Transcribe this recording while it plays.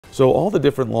So all the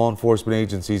different law enforcement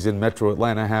agencies in Metro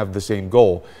Atlanta have the same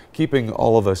goal, keeping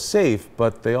all of us safe,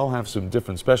 but they all have some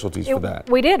different specialties for that.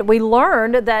 We did. We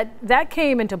learned that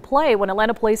came into play when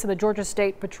Atlanta Police and the Georgia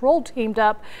State Patrol teamed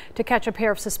up to catch a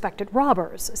pair of suspected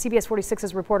robbers. CBS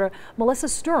 46's reporter Melissa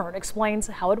Stern explains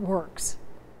how it works.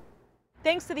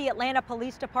 Thanks to the Atlanta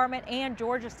Police Department and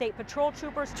Georgia State Patrol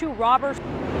troopers, two robbers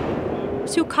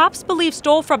who cops believe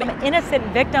stole from innocent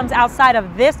victims outside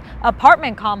of this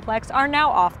apartment complex are now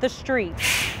off the street.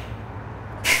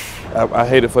 I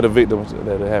hate it for the victims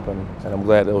that it happened, and I'm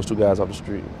glad those two guys off the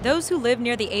street. Those who live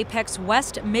near the Apex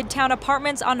West Midtown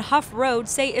apartments on Huff Road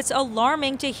say it's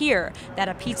alarming to hear that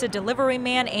a pizza delivery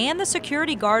man and the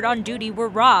security guard on duty were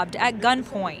robbed at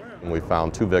gunpoint. We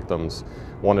found two victims.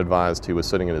 One advised he was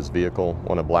sitting in his vehicle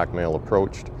when a black male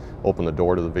approached, opened the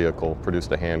door to the vehicle,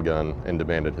 produced a handgun, and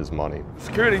demanded his money.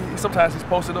 Security, sometimes he's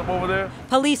posted up over there.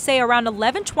 Police say around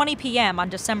 11:20 p.m. on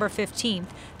December 15th,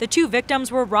 the two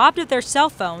victims were robbed of their cell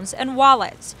phones and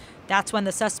wallets. That's when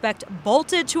the suspect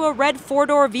bolted to a red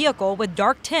four-door vehicle with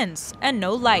dark tints and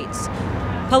no lights.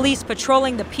 Police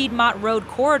patrolling the Piedmont Road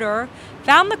corridor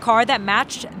found the car that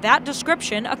matched that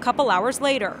description a couple hours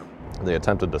later. They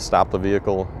attempted to stop the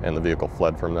vehicle, and the vehicle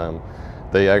fled from them.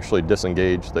 They actually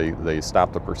disengaged. They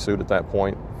stopped the pursuit at that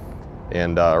point,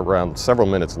 and around several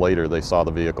minutes later, they saw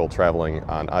the vehicle traveling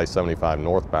on I-75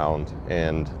 northbound,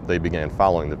 and they began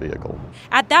following the vehicle.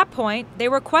 At that point, they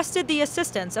requested the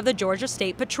assistance of the Georgia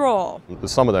State Patrol.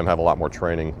 Some of them have a lot more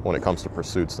training when it comes to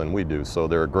pursuits than we do, so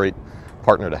they're a great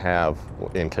partner to have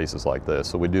in cases like this,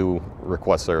 so we do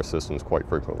request their assistance quite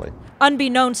frequently.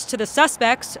 Unbeknownst to the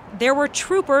suspects, there were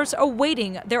troopers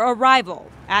awaiting their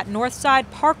arrival at Northside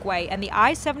Parkway and the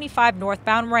I-75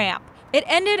 northbound ramp. It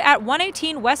ended at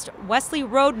 118 West Wesley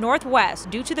Road Northwest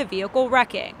due to the vehicle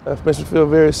wrecking. That makes me feel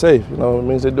very safe. You know, it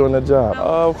means they're doing their job.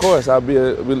 Of course, I'll be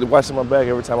watching my back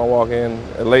every time I walk in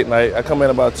at late night. I come in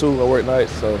about 2, I work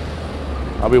nights, so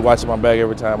I'll be watching my back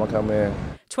every time I come in.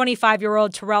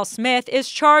 25-year-old Terrell Smith is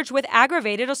charged with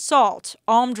aggravated assault,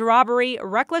 armed robbery,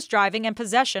 reckless driving, and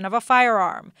possession of a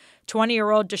firearm.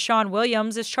 20-year-old Deshaun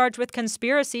Williams is charged with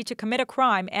conspiracy to commit a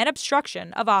crime and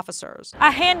obstruction of officers.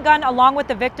 A handgun along with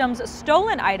the victim's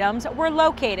stolen items were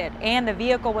located, and the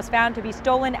vehicle was found to be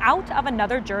stolen out of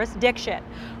another jurisdiction.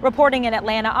 Reporting in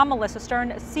Atlanta, I'm Melissa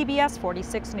Stern, CBS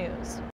 46 News.